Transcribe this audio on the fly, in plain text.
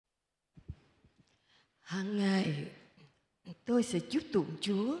Hàng ngày tôi sẽ chúc tụng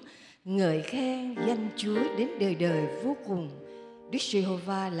Chúa, ngợi khen danh Chúa đến đời đời vô cùng. Đức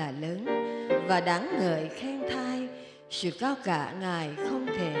Giê-hô-va là lớn và đáng ngợi khen thai, sự cao cả Ngài không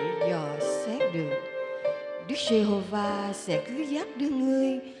thể dò xét được. Đức Giê-hô-va sẽ cứ dắt đưa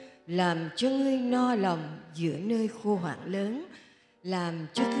ngươi, làm cho ngươi no lòng giữa nơi khô hạn lớn, làm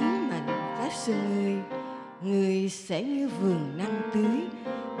cho cứu mạnh các xương ngươi. Ngươi sẽ như vườn năng tưới,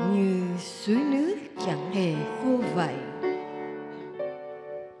 như suối nước chẳng hề khô vậy.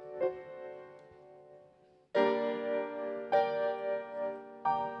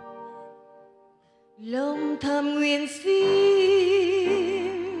 Lòng thầm nguyện xin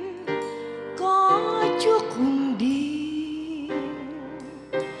có Chúa cùng đi,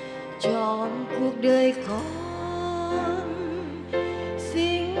 trọn cuộc đời con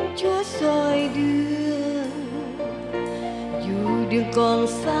xin Chúa soi đường. Dù đường còn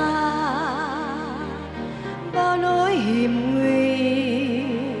xa bao nỗi hiểm nguy,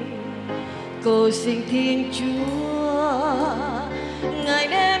 cầu xin Thiên Chúa Ngài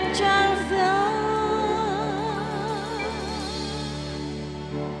đem trăng sáng.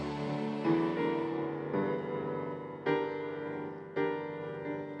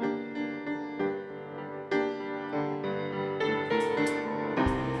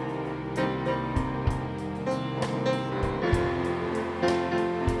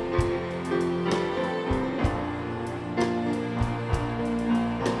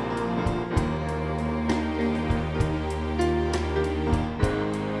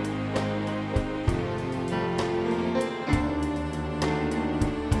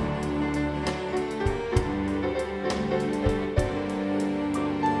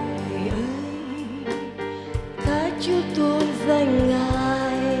 Chúa tôn danh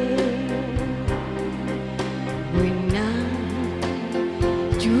Ngài, quyền năng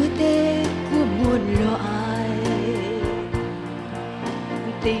Chúa tể của muôn loài.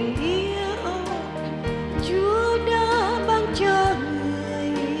 Tình yêu Chúa đã ban cho người,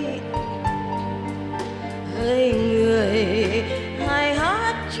 hỡi người hãy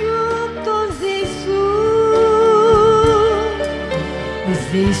hát Chúa tôn Giêsu.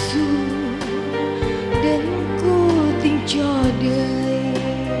 Giêsu cho đời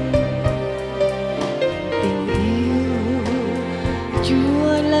tình yêu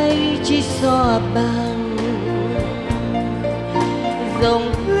Chúa lấy chi so bằng.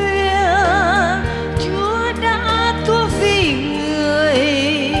 Dòng khuya Chúa đã thua vì người,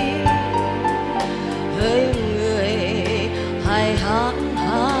 hỡi người hãy hát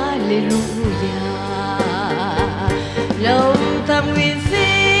hallelujah. Lòng thầm nguyện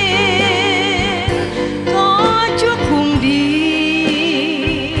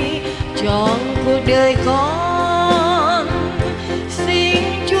đời con xin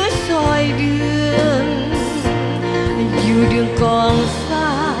Chúa soi đường. Dù đường còn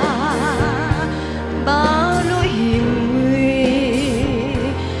xa bao nỗi hiểm nguy,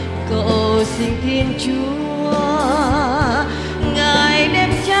 cầu xin Thiên Chúa Ngài đem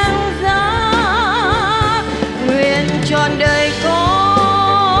trăng giá. Nguyện trọn đời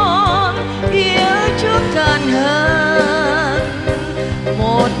con yêu Chúa cạn hơn,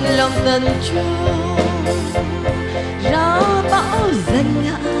 một lòng tận trung rao bão danh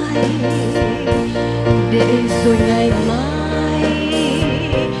Ngài, để rồi ngày mai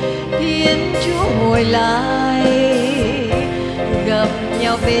Thiên Chúa hồi lại gặp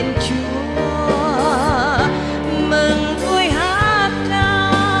nhau bên Chúa mừng vui hát ca.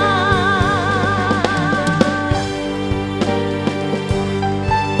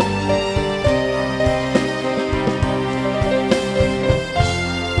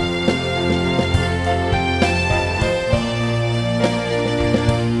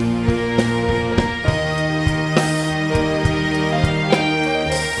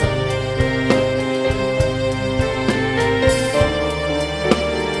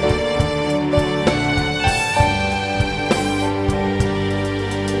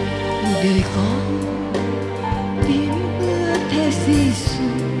 Đời con tiến bước theo Giêsu,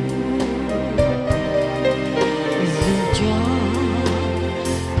 dừng cho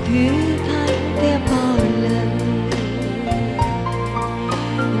thử thách theo bao lần.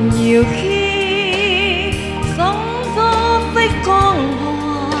 Nhiều khi sóng gió với con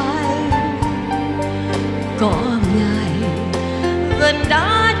hoài, có Ngài vẫn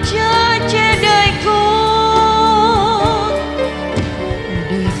đã chở che đời con.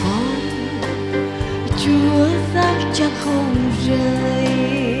 Chúa giác chắc không rơi,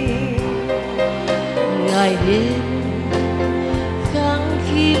 Ngài đến kháng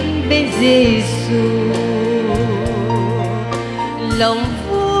khít bên Giêsu. Lòng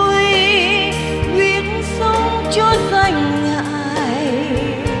vui huyết Chúa danh Ngài.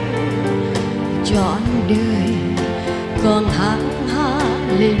 Trọn đời con hát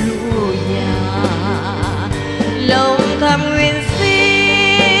hallelujah. Lòng thầm nguyện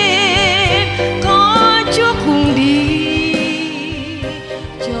xin có Chúa cùng đi,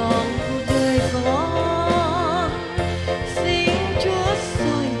 trọn cuộc đời con xin Chúa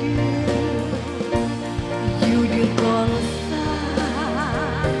soi đường. Dù đường còn xa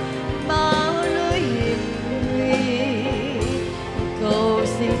bao lối hiểm nguy, cầu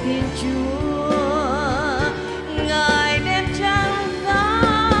xin Thiên Chúa Ngài đem trăng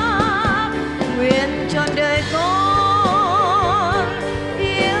sáng, nguyện trọn đời con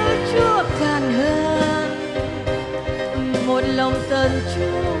yêu Chúa càng hơn. Một lòng tận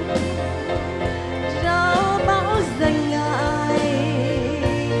chung rao bão danh Ngài,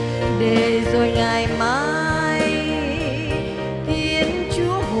 để rồi ngày mai Thiên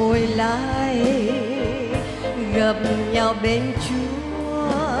Chúa hồi lại, gặp nhau bên Chúa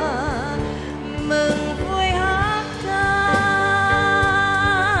mừng vui hát ca.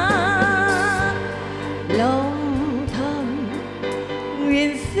 Lòng thầm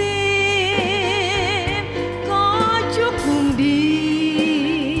nguyện xin có Chúa cùng đi,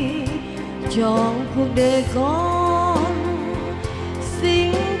 trọn cuộc đời con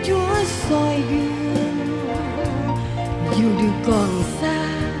xin Chúa soi đường. Dù đường còn xa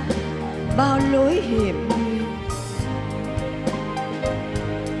bao lối hiểm nguy,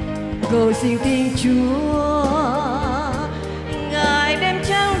 cầu xin Thiên Chúa Ngài đem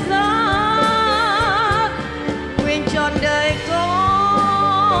trăng sáng, nguyện trọn đời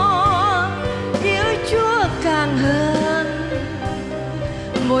con yêu Chúa càng hơn.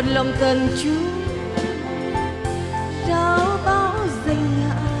 Một lòng tận chung rao bão danh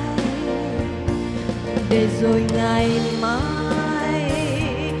Ngài, để rồi ngày mai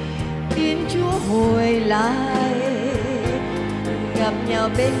Thiên Chúa hồi lại, gặp nhau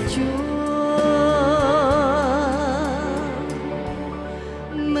bên Chúa